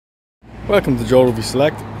Welcome to Duffy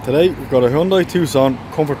Select. Today we've got a Hyundai Tucson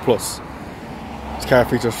COMFORT PLUS. This car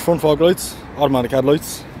features front fog lights, automatic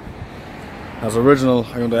headlights, has original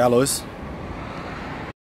Hyundai alloys,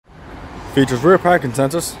 features rear parking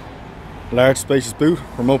sensors, large spacious boot,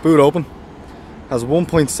 remote boot open, has a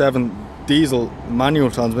 1.7 diesel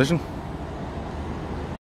manual transmission.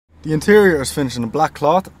 The interior is finished in black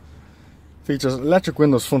cloth, features electric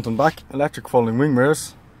windows front and back, electric folding wing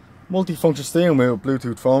mirrors, multi-function steering wheel with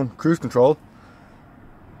Bluetooth phone, cruise control,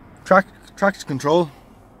 traction control,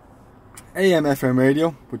 AM FM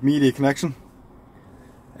radio with media connection,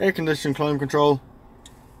 air conditioning, climate control,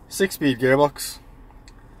 6-speed gearbox,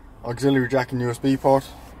 auxiliary jack and USB port,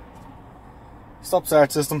 stop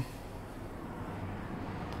start system,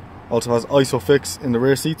 also has ISOFIX in the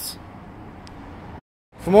rear seats.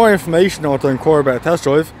 For more information or to inquire about a test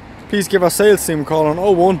drive, please give our sales team a call on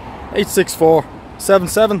 01 864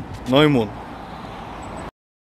 7791.